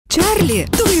Čarli,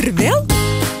 tu ir vėl?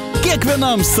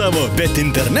 Kiekvienam savo, bet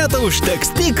interneto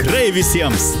užteks tikrai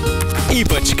visiems.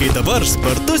 Ypač kai dabar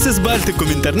spartusis Baltikum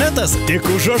internetas tik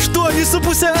už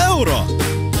 8,5 euro.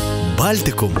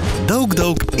 Baltikum. Daug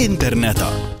interneto.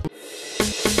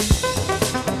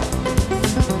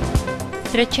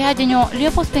 Trečiadienio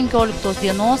Liepos 15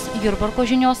 dienos Jurbarko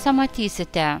žiniose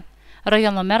matysite.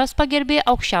 Rajono meras pagerbė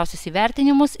aukščiausius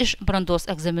įvertinimus iš brandos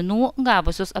egzaminų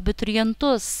gavusius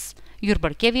abiturientus.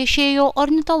 Jurbarke viešėjo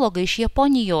ornitologai iš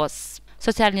Japonijos.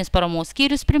 Socialinės paramos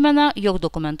skyrius primena, jog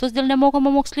dokumentus dėl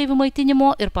nemokamo moksleivių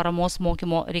maitinimo ir paramos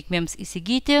mokymo reikmenims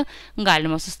įsigyti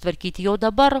galima susitvarkyti jau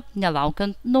dabar,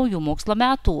 nelaukiant naujų mokslo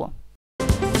metų.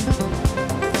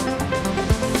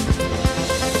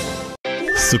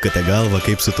 Sukate galvą,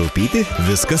 kaip sutaupyti?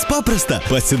 Viskas paprasta.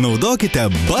 Pasinaudokite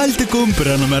Baltikum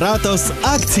prenumeratos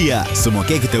akciją.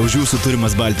 Sumokėkite už jūsų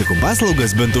turimas Baltikum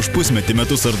paslaugas bent už pusmetį,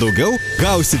 metus ar daugiau.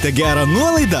 Gausite gerą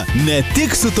nuolaidą. Ne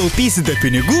tik sutaupysite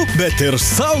pinigų, bet ir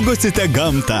saugosite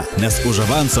gamtą. Nes už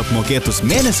avansą apmokėtus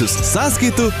mėnesius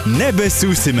sąskaitų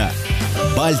nebesiūsime.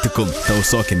 Baltikum.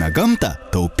 Tausokime gamtą,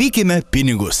 taupykime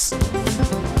pinigus.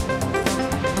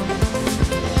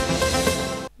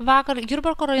 Vakar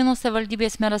Jurbarko rajono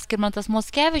savivaldybės meras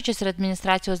Moksleivičius ir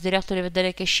administracijos direktorė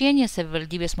Vidarė Kešienė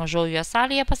savivaldybės mažojoje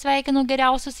salėje pasveikino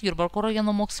geriausius Jurbarko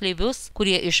rajono moksleivius,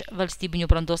 kurie iš valstybinių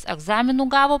brandos egzaminų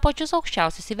gavo pačius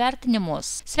aukščiausius įvertinimus.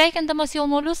 Sveikindamas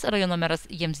jaunuolius, rajono meras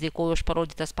jiems dėkojo už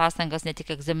parodytas pastangas ne tik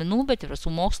egzaminų, bet ir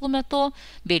visų mokslų metu,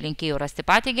 bei linkėjo rasti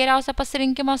patį geriausią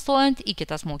pasirinkimą stojant į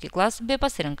kitas mokyklas bei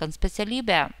pasirinkant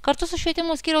specialybę. Kartu su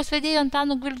švietimo skyriaus vedėju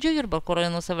Antanu Gvildžiu Jurbarko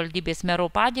rajono savivaldybės mero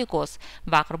padėkos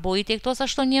vakar buvo įteiktos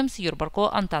 8 Jurbarko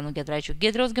Antano Giedraičio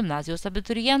Giedriaus gimnazijos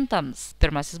abiturientams.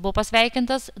 Pirmasis buvo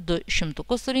pasveikintas 2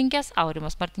 šimtukus surinkęs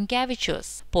Aurimas Martinkevičius.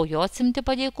 Po jo atsimti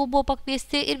padėkų buvo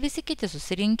pakviesti ir visi kiti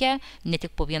susirinkę, ne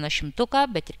tik po 1 šimtuką,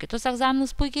 bet ir kitus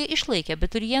egzaminus puikiai išlaikė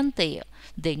abiturientai.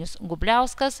 Dainius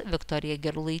Gubliauskas, Viktorija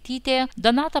Gerulaitytė,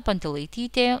 Donata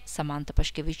Pantilaitytė, Samanta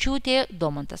Paškevičiūtė,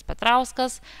 Domantas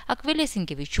Petrauskas, Akvilė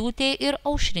Sinkevičiūtė ir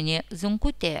Aušrinė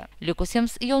Zinkutė.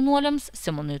 Likusiems jaunuoliams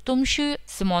Simonui Tumšiui,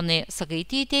 Simonai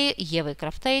Sagaitytei, Ievai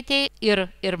Kraftaitei ir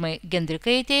Irmai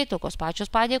Gendrikaitei tokios pačios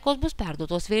padėkos bus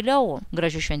perduotos vėliau.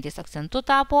 Gražių šventės akcentu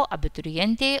tapo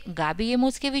abiturientei Gabijai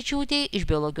Muckevičiūtei iš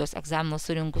biologijos egzaminų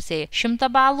surinkusiai 100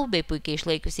 balų bei puikiai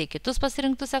išlaikiusiai kitus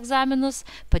pasirinktus egzaminus,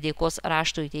 padėkos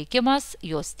rašto įteikimas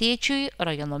jos tėčiui,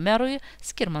 rajono merui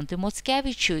Skirmantui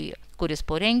Muckevičiui, kuris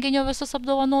po renginio visus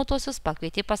apdovanotosius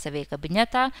pakvietė pas save į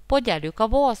kabinetą puodeliui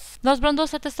kavos. Nors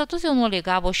brandos atestatus jaunuoliai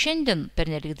gavo šiandien,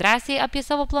 pernelyg drąsiai apie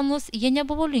savo planus jie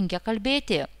nebuvo linkę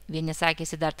kalbėti. Vieni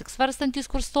sakėsi dar tik svarstantys,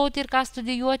 kur stoti ir ką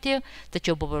studijuoti,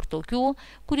 tačiau buvo ir tokių,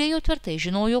 kurie jau tvirtai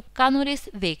žinojo, ką norės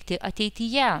veikti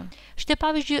ateityje. Štai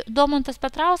pavyzdžiui, Domantas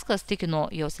Petrauskas tikino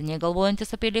jau seniai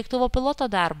galvojantis apie lėktuvo piloto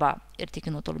darbą ir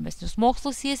tikino tolimesnius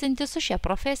mokslus siesintis su šia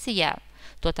profesija.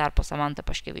 Tuo tarpu Samanta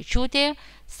Paškevičiūtė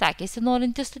sakėsi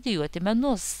norinti studijuoti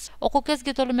menus. O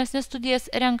kokiasgi tolimesnės studijas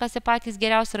renkasi patys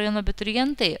geriausi rajono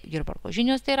abiturientai, Jurbarko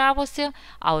žinios teiravosi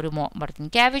Aurimo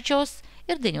Martinkevičiaus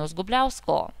ir Dainiaus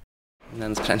Gubliausko.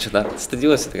 Nenusprendžiu dar.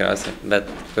 Studijuosiu tikriausiai, bet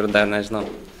kur dar nežinau.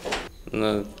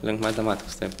 Link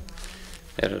matematikos taip.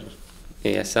 Ir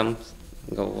ESM,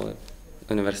 galvoju,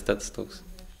 universitetas toks.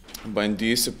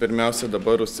 Bandysiu pirmiausia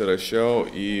dabar užsirašiau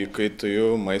į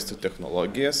KTU maisto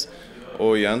technologijas,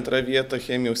 o į antrą vietą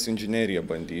chemijos inžineriją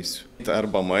bandysiu.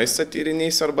 Arba maistą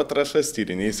tyrinėsiu, arba trąšas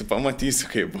tyrinėsiu, pamatysiu,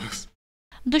 kaip bus.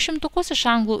 2 šimtukus iš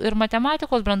anglų ir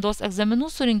matematikos brandos egzaminų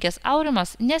surinkęs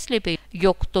Aurimas neslėpė,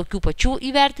 jog tokių pačių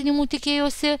įvertinimų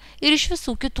tikėjosi ir iš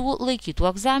visų kitų laikytų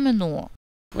egzaminų.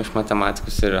 Iš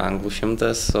matematikos ir anglų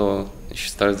 100, o iš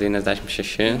istorijos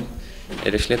 96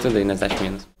 ir iš lietuvių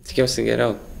 91. Tikėjausi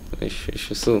geriau, iš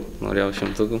visų norėjau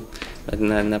 100, bet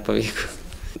nepavyko.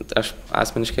 Aš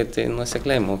asmeniškai tai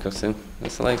nuosekliai mokiausi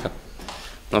visą laiką,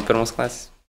 nuo 1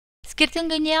 klasės.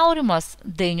 Skirtingai nei Aurimas,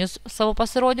 Dainius savo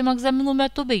pasirodymą egzaminų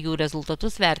metu bei jų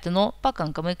rezultatus vertino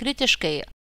pakankamai kritiškai.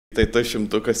 Tai tas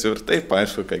 100 ir taip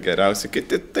aišku, kad geriausia,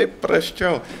 kiti taip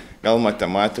prasčiau. Gal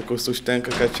matematikos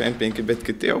užtenka, kad čia 5, bet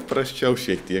kiti jau prasčiau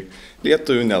šiek tiek.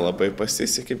 Lietuvių nelabai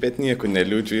pasisekė, bet nieko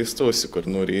neliūdžiu, įstosiu, kur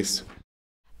norėsiu.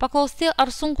 Paklausti,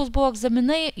 ar sunkus buvo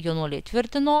egzaminai, jaunuoliai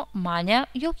tvirtino, manė,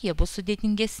 jog jie bus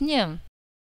sudėtingesni.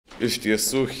 Iš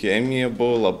tiesų, chemija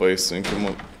buvo labai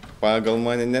sunki pagal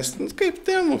mane, nes kaip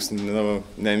temos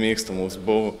nemėgstamos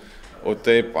buvo, o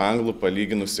taip anglų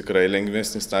palyginus tikrai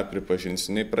lengvesnis, tą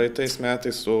pripažinsiu, nei praeitais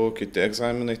metais, o kiti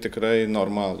egzaminai tikrai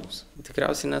normalūs.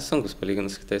 Tikriausiai nesunkus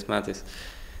palyginus kitais metais,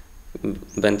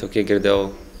 bent jau kiek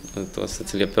girdėjau tuos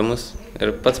atsiliepimus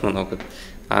ir pats manau, kad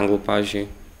anglų, pavyzdžiui,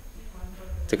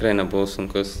 tikrai nebuvo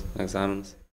sunkus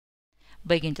egzaminas.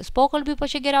 Baigiantis pokalbį,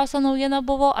 pačia geriausia naujiena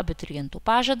buvo abiturientų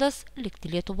pažadas likti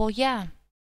Lietuvoje.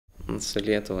 Su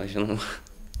Lietuva, žinoma,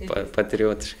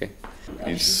 patriotiškai.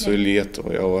 Ir su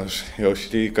Lietuva, jau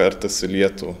šį kartą su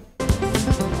Lietuva.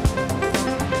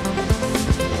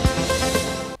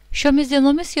 Šiomis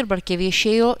dienomis Jurbarke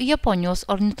viešėjo Japonijos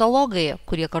ornitologai,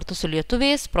 kurie kartu su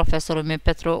lietuviais, profesoriumi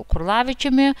Petru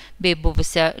Kurlavičiumi bei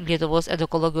buvusia Lietuvos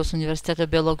edukologijos universiteto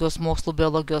biologijos mokslų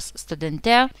biologijos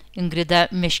studente Ingrida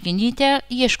Meškinytė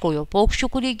ieškojo paukščių,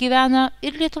 kurie gyvena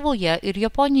ir Lietuvoje, ir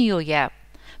Japonijoje.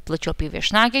 Plačiau apie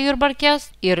viešnagę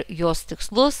Jurbarkės ir jos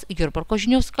tikslus Jurbarko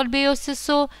žinios kalbėjosi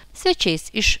su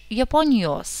svečiais iš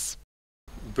Japonijos.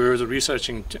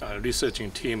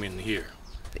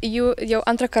 Jų jau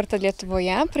antrą kartą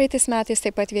Lietuvoje, praeitais metais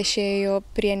taip pat viešėjo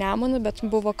prie Nemunų, bet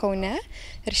buvo Kaune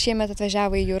ir šiemet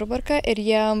atvažiavo į Jurbarką ir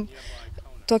jie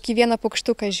tokį vieną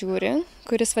paukštuką žiūri,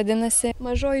 kuris vadinasi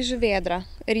mažoji žuvėdra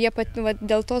ir jie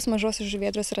dėl tos mažosios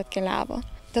žuvėdros ir atkeliavo.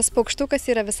 Tas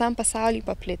paukštukas yra visam pasaulyje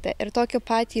paplitę ir tokio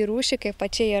patį rūšį, kaip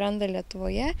pačiai jie randa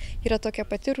Lietuvoje, yra tokia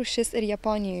pati rūšis ir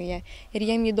Japonijoje ir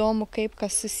jiem įdomu, kaip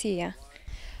kas susiję.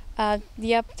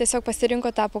 Jie tiesiog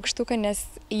pasirinko tą paukštuką, nes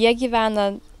jie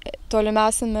gyvena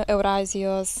tolimiausiame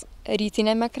Eurazijos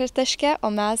rytinėme taške,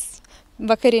 o mes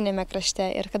vakarinėme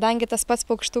krašte. Ir kadangi tas pats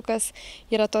paukštukas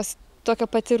yra tokia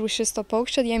pati rūšis to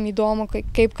paukščio, jiem įdomu,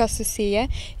 kaip kas susiję.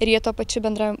 Ir jie to pačiu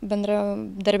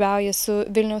bendradarbiauja su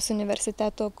Vilniaus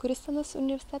universiteto, kuris tenas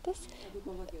universitetas?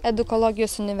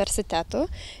 Edukologijos universitetu.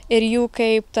 Ir jų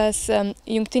kaip tas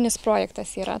jungtinis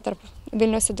projektas yra tarp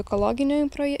Vilniaus edukologinio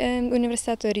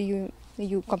universiteto ir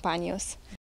jų kompanijos.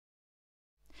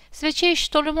 Svečiai iš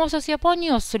tolimosios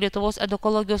Japonijos su Lietuvos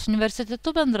edukologijos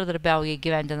universitetu bendradarbiauja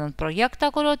įgyvendinant projektą,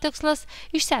 kurio tikslas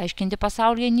išsiaiškinti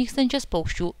pasaulyje nykstančias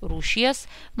paukščių rūšies,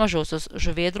 mažosios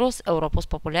žuvėdros,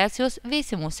 Europos populiacijos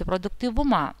veisimosi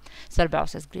produktyvumą,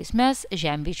 svarbiausias grėsmes,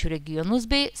 žemviečių regionus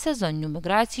bei sezoninių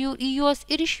migracijų į juos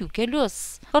ir iš jų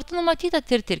kelius. Kartu numatyta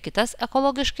tirti ir kitas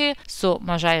ekologiškai su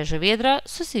mažąja žuvėdra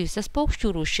susijusias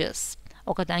paukščių rūšis.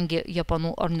 O kadangi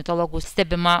japonų ornitologų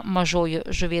stebima mažoji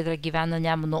žuvėdra gyvena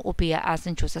Nemuno upėje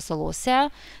esančiuose salose,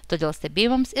 todėl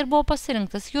stebėjimams ir buvo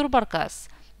pasirinktas Jurbarkas,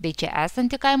 bei čia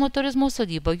esanti kaimo turizmo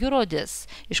sodyba Jurodis,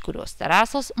 iš kurios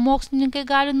terasos mokslininkai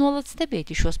gali nuolat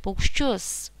stebėti šiuos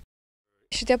paukščius.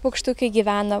 Šitie paukštukai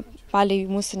gyvena palei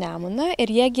mūsų Nemuną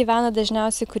ir jie gyvena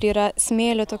dažniausiai, kur yra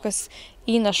smėlio tokios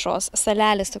įnašos,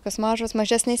 salelės, tokios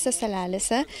mažesnėse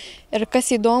salelėse. Ir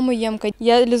kas įdomu jiem, kad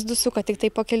jie lizdus suka tik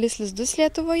tai po kelis lizdus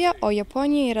Lietuvoje, o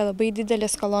Japonijoje yra labai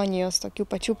didelės kolonijos tokių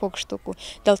pačių paukštukų.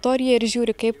 Dėl to jie ir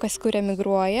žiūri, kaip kas kur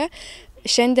emigruoja.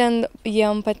 Šiandien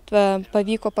jiem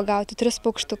pavyko pagauti 3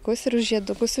 paukštukus ir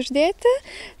žiedukus uždėti.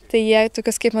 Tai jie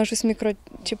tokius kaip mažus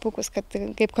mikročipukus,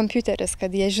 kaip kompiuteris,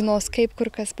 kad jie žinos, kaip kur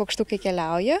kas paukštukai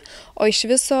keliauja. O iš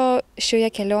viso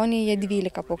šioje kelionėje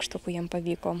 12 paukštukų jiem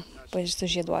pavyko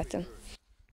sužieduoti.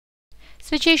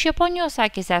 Svečiai iš Japonijos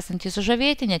sakėsi esantys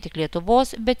sužavėti ne tik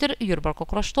Lietuvos, bet ir Jurbarko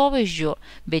kraštovaizdžiu,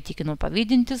 bei tikino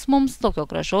pavydintis mums tokio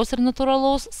gražaus ir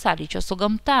natūralaus sąlyčio su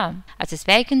gamta.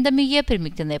 Atsisveikindami jie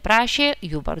primygtinai prašė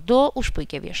jų vardu už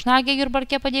puikią viešnagę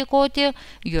Jurbarke padėkoti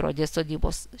Jurodės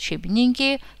sodybos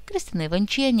šeimininkiai Kristinai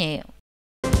Vančienei.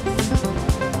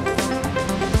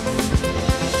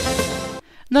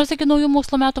 Nors iki naujų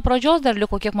mokslo metų pradžios dar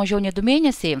liko kiek mažiau nei 2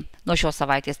 mėnesiai. Nuo šios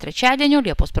savaitės trečiadienio,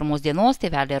 Liepos 1 dienos,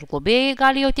 tėveliai ir globėjai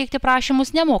gali jau teikti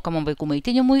prašymus nemokamam vaikų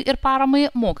maitinimui ir paramai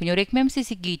mokinio reikmenims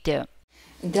įsigyti.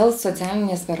 Dėl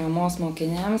socialinės paramos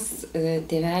mokiniams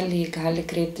tėveliai gali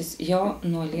kreiptis jau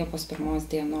nuo Liepos 1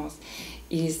 dienos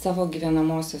į savo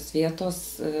gyvenamosios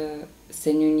vietos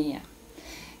seniūniją.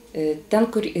 Ten,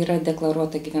 kur yra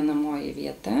deklaruota gyvenamoji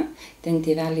vieta, ten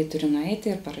tėveliai turi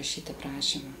nueiti ir parašyti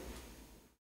prašymą.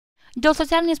 Dėl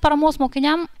socialinės paramos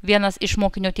mokiniam vienas iš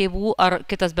mokinio tėvų ar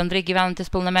kitas bendrai gyvenantis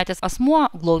pilnametis asmuo,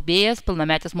 globėjas,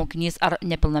 pilnametis mokinys ar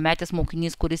nepilnametis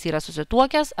mokinys, kuris yra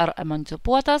susituokęs ar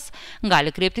emancipuotas,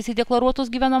 gali kreiptis į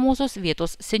deklaruotus gyvenamosios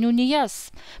vietos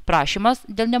seniūnijas. Prašymas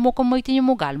dėl nemokamų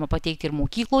maitinimų galima pateikti ir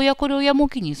mokykloje, kurioje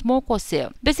mokinys mokosi.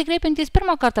 Besikreipiantys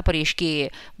pirmą kartą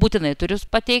pareiškėjai būtinai turi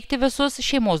pateikti visus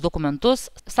šeimos dokumentus,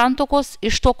 santuokos,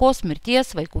 ištuokos,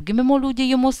 mirties, vaikų gimimo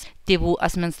liudijimus, tėvų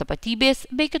asmens tapatybės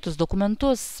bei kitus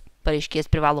dokumentus. Pareiškėjas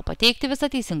privalo pateikti visą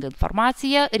teisingą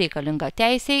informaciją reikalingą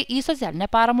teisei į socialinę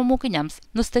paramą mokiniams,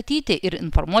 nustatyti ir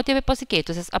informuoti apie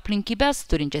pasikeitusias aplinkybes,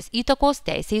 turinčias įtakos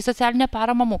teisei į socialinę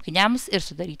paramą mokiniams ir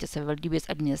sudaryti savivaldybės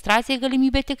administracijai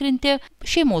galimybę tikrinti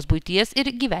šeimos buities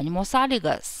ir gyvenimo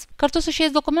sąlygas. Kartu su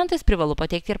šiais dokumentais privalu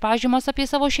pateikti ir pažymas apie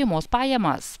savo šeimos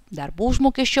pajamas, darbo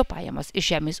užmokesčio pajamas iš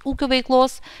žemės ūkio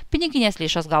veiklos, piniginės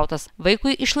lėšas gautas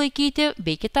vaikui išlaikyti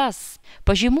bei kitas.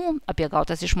 Pažymų apie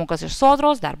gautas išmokas iš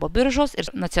sodros, darbo biržos ir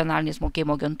nacionalinės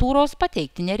mokėjimo agentūros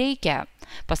pateikti nereikia.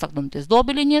 Pasak Danutės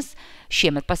Dobilienės,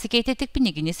 šiemet pasikeitė tik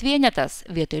piniginis vienetas,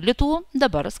 vietoj litų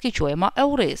dabar skaičiuojama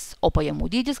eurais, o pajamų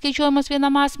dydis skaičiuojamas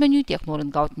vienam asmeniui, tiek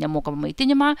norint gauti nemokamą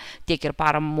maitinimą, tiek ir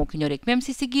paramą mokinio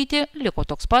reikmenims įsigyti, liko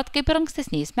toks pat kaip ir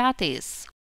ankstesniais metais.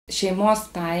 Šeimos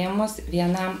pajamos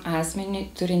vienam asmeniui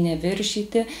turi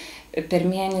neviršyti per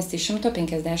mėnesį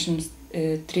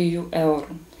 153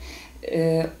 eurų.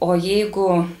 O jeigu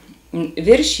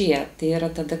viršyje, tai yra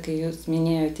tada, kai jūs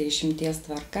minėjote išimties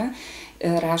tvarka,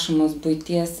 rašomos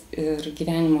buities ir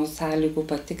gyvenimo sąlygų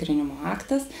patikrinimo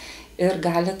aktas ir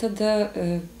gali tada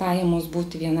pajamos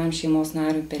būti vienam šeimos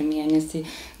nariui per mėnesį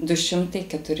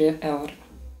 204 eurų.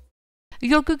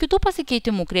 Jokių kitų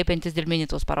pasikeitimų kreipiantis dėl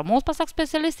minėtos paramos, pasak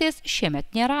specialistės, šiemet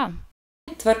nėra.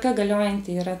 Tvarka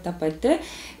galiojanti yra ta pati,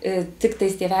 tik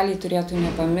tais tėveliai turėtų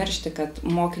nepamiršti, kad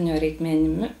mokinio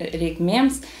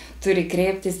reikmenims turi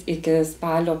kreiptis iki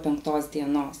spalio 5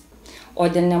 dienos, o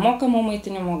dėl nemokamo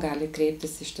maitinimo gali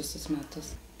kreiptis ištisus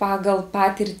metus. Pagal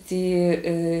patirtį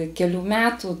kelių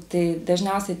metų, tai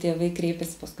dažniausiai tėvai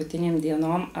kreipiasi paskutiniam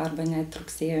dienom arba net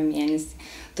rugsėjo mėnesį.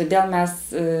 Todėl mes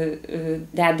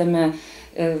dedame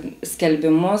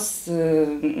skelbimus,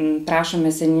 prašome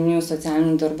seniūnijų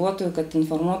socialinių darbuotojų, kad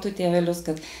informuotų tėvelius,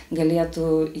 kad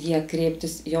galėtų jie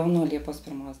kreiptis jau nuo Liepos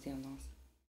 1 dienos.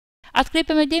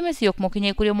 Atkreipiame dėmesį, jog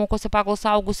mokiniai, kurie mokosi pagal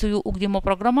suaugusiųjų ugdymo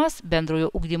programas, bendrojo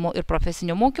ugdymo ir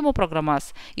profesinio mokymo programas,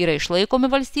 yra išlaikomi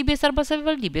valstybės arba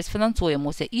savivaldybės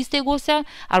finansuojamuose įstaigose,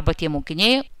 arba tie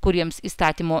mokiniai, kuriems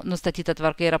įstatymo nustatyta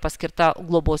tvarka yra paskirta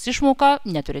globos išmoka,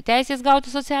 neturi teisės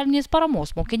gauti socialinės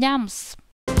paramos mokiniams.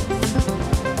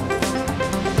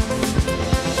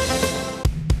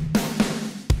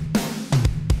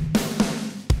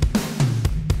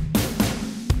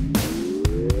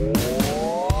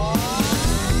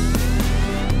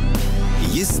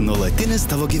 Jis nuolatinis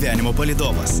tavo gyvenimo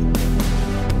palydovas.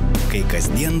 Kai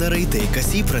kasdien darai tai, kas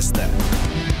įprasta.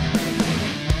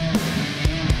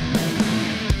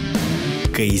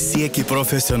 Kai sieki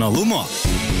profesionalumo.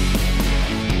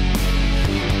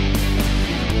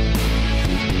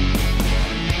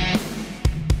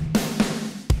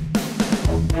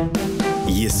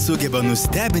 Jis sugeba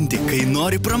nustebinti, kai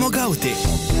nori pramogauti.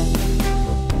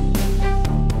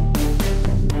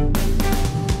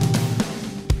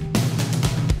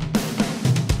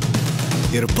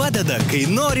 Ir padeda, kai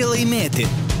nori laimėti.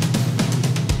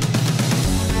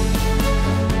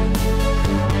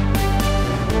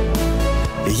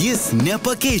 Jis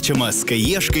nepakeičiamas, kai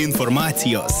ieškai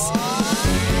informacijos.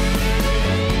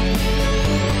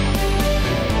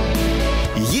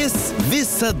 Jis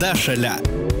visada šalia.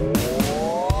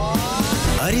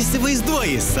 Ar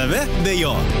įsivaizduoji save be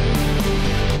jo?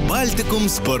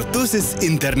 Baltikum spartusis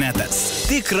internetas.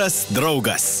 Tikras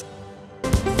draugas.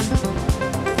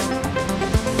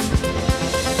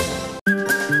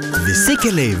 Visi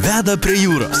keliai veda prie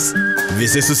jūros.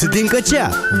 Visi susitinka čia,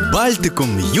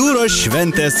 Baltikum jūros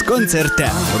šventės koncerte.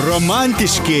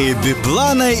 Romantiškieji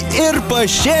biplanai ir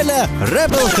pašėlę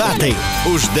rebelhatai.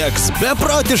 Uždegs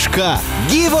beprotišką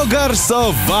gyvo garso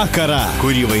vakarą,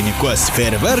 kurį vainikuos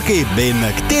fejerverkai bei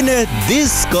naktinė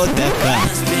diskoteka.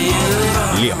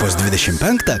 Liepos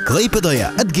 25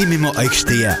 Klaipėdoje atgimimo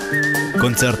aikštėje.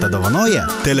 Koncertą dovanoja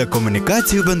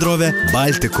telekomunikacijų bendrovė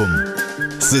Baltikum.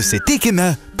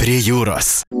 Susitikime prie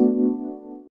jūros.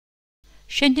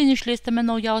 Šiandien išleistame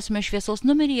naujausiame šviesos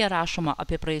numeryje rašoma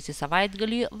apie praėjusį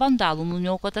savaitgalį vandalų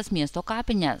nuniokotas miesto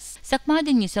kapines.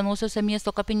 Sekmadienį senosiuose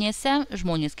miesto kapinėse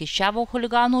žmonės keiščiavo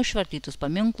chuliganų užvartytus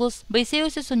paminklus,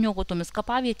 baisėjosi suniokotomis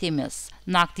kapavietėmis.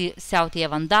 Naktį siautėję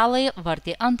vandalai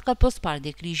vartė antkapius,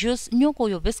 spardė kryžius,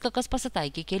 niokojo viską, kas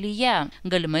pasitaikė kelyje.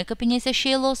 Galimai kapinėse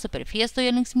šėlo,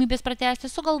 superfiestoje linksmybės pratęsti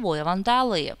sugalvoja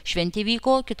vandalai. Šventė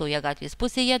vyko kitoje gatvės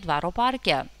pusėje Dvaro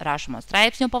parke. Rašoma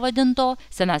straipsnio pavadinto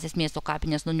Senasis miesto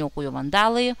kapinės nuniokojo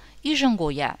vandalai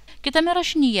įžangoje. Kitame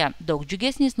rašinyje daug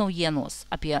džiugesnės naujienos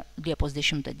apie Liepos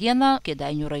 10 dieną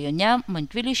Kėdainių rajone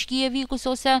Mantviliškyje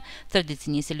vykusiose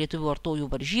tradicinėse lietuvių artojų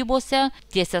varžybose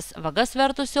tiesias vagas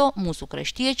vertusio mūsų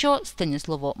kraštiečio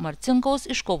Stanislovo Marcinkaus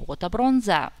iškovota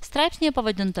bronza. Straipsnėje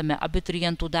pavadintame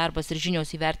abiturientų darbas ir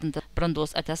žinios įvertinta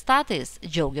brandos atestatais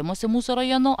džiaugiamosi mūsų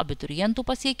rajono abiturientų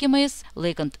pasiekimais,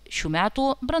 laikant šių metų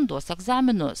brandos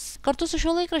egzaminus. Kartu su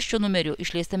šiuo laikraščio numeriu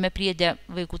išleistame priede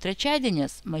Vaikų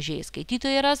trečiadienis mažieji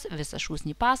skaitytojai ras visą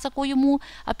šūsnį pasakojimų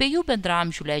apie jų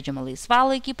bendraamžių leidžiamą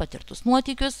laisvalaikį, patirtus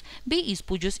nuotykius bei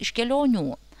įspūdžius iš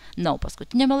kelionių. Na, o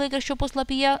paskutinėme laikraščio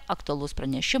puslapyje aktualus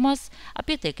pranešimas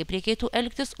apie tai, kaip reikėtų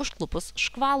elgtis užklupus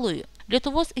škvalui.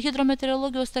 Lietuvos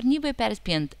hidrometeorologijos tarnybai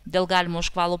perspėjant dėl galimo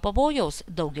škvalo pavojaus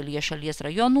daugelyje šalies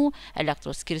rajonų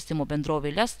elektros skirstymo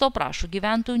bendrovė Lesto prašo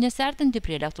gyventojų nesiartinti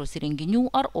prie elektros įrenginių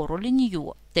ar oro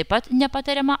linijų. Taip pat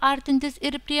nepatariama artintis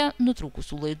ir prie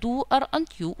nutrūkusių laidų ar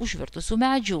ant jų užvirtusių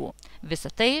medžių.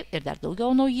 Visa tai ir dar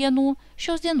daugiau naujienų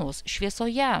šios dienos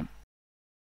šviesoje.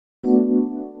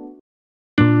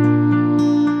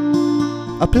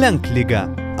 Aplenk ligą.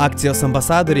 Akcijos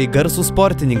ambasadoriai garsūs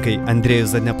sportininkai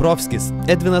Andrėjus Zadneprovskis,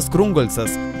 Edvinas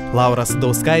Krungolcas, Laura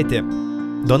Sadauskaitė,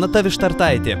 Donata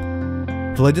Vištartaitė,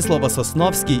 Vladislavas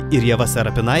Sosnovskiai ir Ieva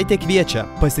Serapinaitė kviečia: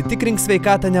 pasitikrink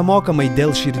sveikatą nemokamai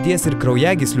dėl širdies ir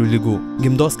kraujagyslių ligų,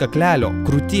 gimdos kaklelio,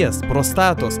 krūties,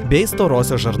 prostatos bei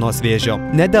storosios žarnos vėžio.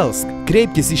 Nedelsk,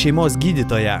 kreipkis į šeimos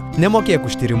gydytoją. Nemokėk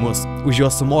už tyrimus, už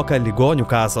juos sumoka ligonių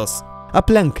kasos.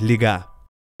 Aplenk ligą.